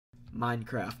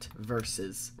Minecraft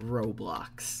versus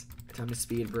Roblox. Time to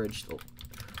speed bridge.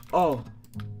 Oh.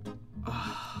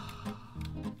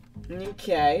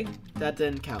 Okay. That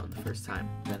didn't count the first time.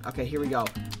 Then okay, here we go.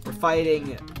 We're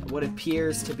fighting what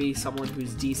appears to be someone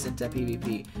who's decent at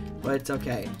PvP. But it's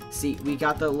okay. See, we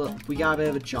got a bit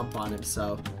of a jump on him,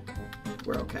 so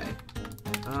we're okay.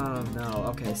 Oh no.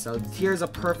 Okay, so here's a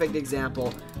perfect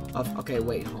example of okay,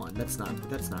 wait, hold on. That's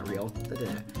not real. That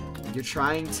didn't. You're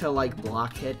trying to like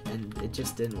block hit and it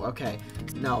just didn't work. Okay.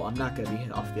 No, I'm not gonna be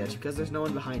hit off the edge because there's no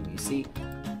one behind me. See?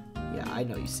 Yeah, I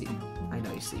know you see. I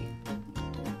know you see.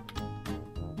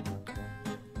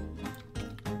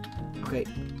 Okay.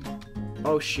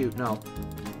 Oh shoot, no.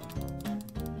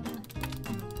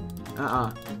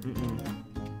 Mm-mm.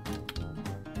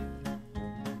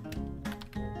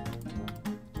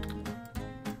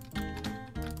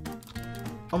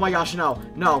 Oh my gosh, no,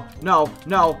 no, no,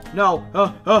 no,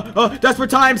 no, desperate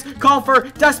times call for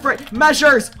desperate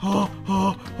measures.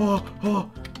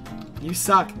 You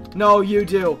suck. No, you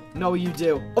do. No, you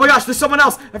do. Oh my gosh, there's someone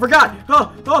else. I forgot.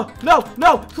 No,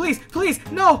 no, please, please,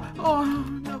 no. Oh,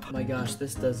 no. Oh my gosh,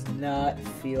 this does not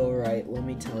feel right. Let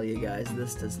me tell you guys,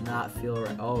 this does not feel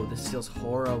right. Oh, this feels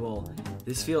horrible.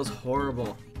 This feels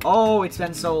horrible. Oh, it's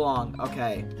been so long.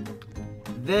 Okay.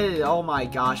 Oh my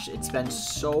gosh, it's been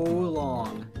so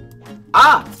long.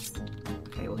 Ah!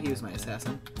 Okay, well, he was my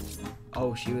assassin.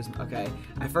 Oh, she was, okay.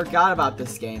 I forgot about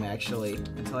this game, actually,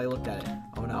 until I looked at it.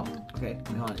 Oh, no. Okay,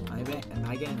 hold on. Am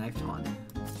I getting knifed on?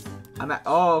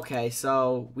 Oh, okay,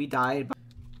 so we died.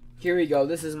 Here we go.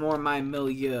 This is more my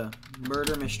milieu.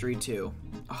 Murder Mystery 2.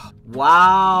 Oh,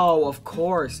 wow, of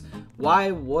course.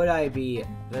 Why would I be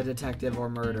the detective or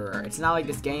murderer? It's not like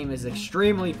this game is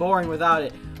extremely boring without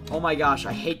it. Oh my gosh,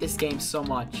 I hate this game so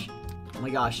much. Oh my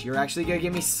gosh, you're actually gonna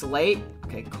give me slate?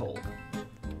 Okay, cold.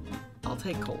 I'll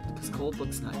take cold, because cold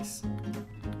looks nice.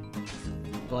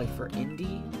 But like for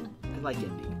indie, I like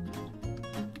indie.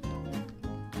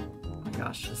 Oh my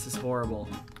gosh, this is horrible.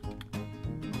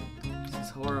 This is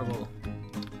horrible.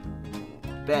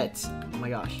 Bit. Oh my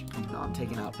gosh. No, I'm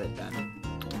taking out Bit then.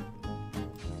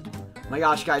 Oh my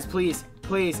gosh, guys, please,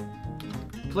 please,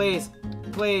 please,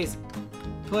 please,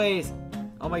 please.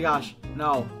 Oh my gosh,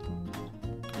 no.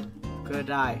 Gonna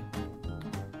die.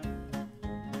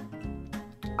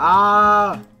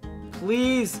 Ah,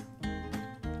 please.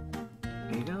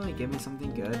 Are you gonna like give me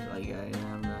something good? Like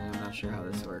I'm not sure how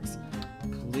this works.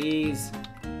 Please.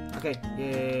 Okay.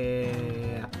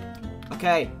 Yeah.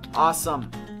 Okay. Awesome.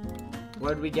 What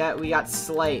did we get? We got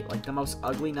slate, like the most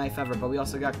ugly knife ever. But we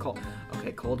also got cold.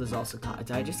 Okay, cold is also.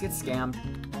 Did I just get scammed?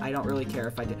 I don't really care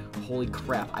if I did. Holy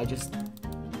crap! I just.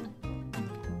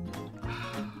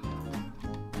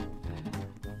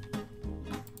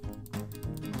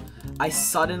 I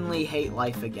suddenly hate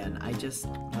life again. I just,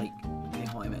 like, okay,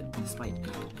 hold on a minute. This might,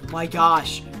 oh my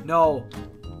gosh, no.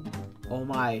 Oh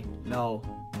my, no.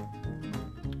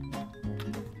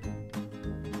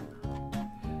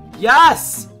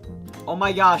 Yes! Oh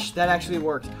my gosh, that actually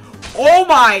worked. Oh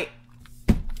my!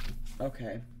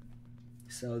 Okay.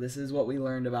 So this is what we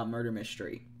learned about Murder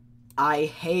Mystery. I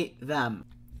hate them.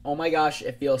 Oh my gosh,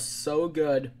 it feels so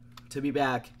good to be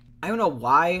back. I don't know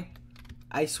why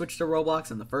I switched to Roblox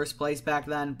in the first place back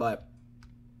then, but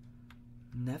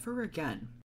never again.